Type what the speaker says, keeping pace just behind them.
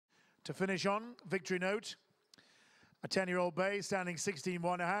To finish on, Victory Note, a 10-year-old bay standing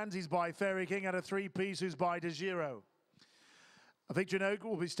 16-1 hands. He's by Fairy King at a 3-piece, who's by De Giro. A Victory Note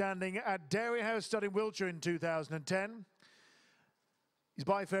will be standing at Dairy House Stud in Wiltshire in 2010. He's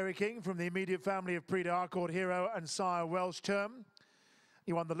by Fairy King from the immediate family of Prix d'Harcourt hero and sire Welsh Term.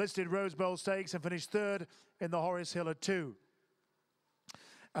 He won the listed Rose Bowl Stakes and finished third in the Horace Hill at 2.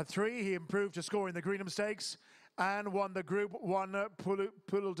 At 3, he improved to score in the Greenham Stakes and won the Group 1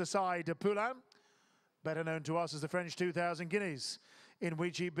 Poule Decide de Poulain, better known to us as the French 2,000 Guineas, in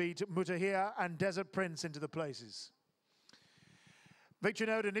which he beat Mutahir and Desert Prince into the places. Victory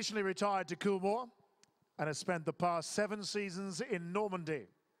Note initially retired to Coolmore and has spent the past 7 seasons in Normandy.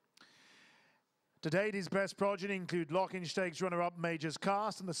 To date, his best progeny include Lockinge Stakes runner-up Majors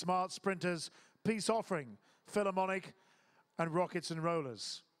Cast and the Smart Sprinters Peace Offering, Philharmonic and Rockets and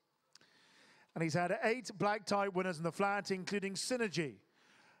Rollers. And he's had 8 black tie winners in the flat, including Synergy,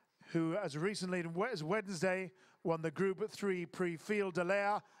 who as recently as Wednesday won the Group 3 Prix Field de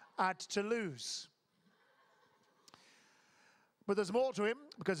l'Air at Toulouse. But there's more to him,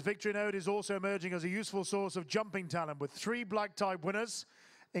 because Victory Note is also emerging as a useful source of jumping talent with 3 black tie winners,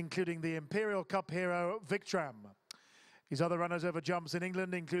 including the Imperial Cup hero Victram. His other runners over jumps in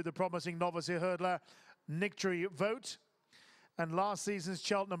England include the promising novice hurdler Nictory Vote and last season's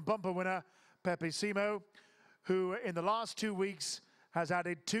Cheltenham bumper winner Pepe Simo, who in the last 2 weeks has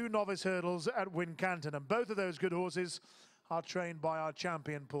added 2 novice hurdles at Wincanton, and both of those good horses are trained by our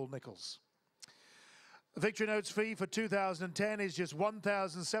champion Paul Nicholls. Victory Note's fee for 2010 is just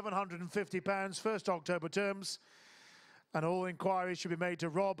 £1,750, 1st October terms, and all inquiries should be made to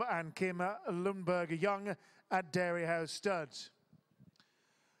Rob and Kim Lundberg-Young at Dairy House Stud.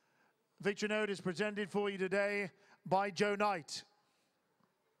 Victory Note is presented for you today by Joe Knight.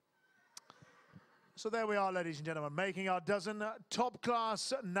 So there we are, ladies and gentlemen, making our dozen.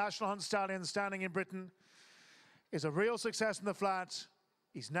 Top-class National Hunt stallion standing in Britain. Is a real success in the flat.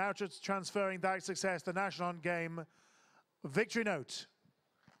 He's now transferring that success to the National Hunt game. Victory Note.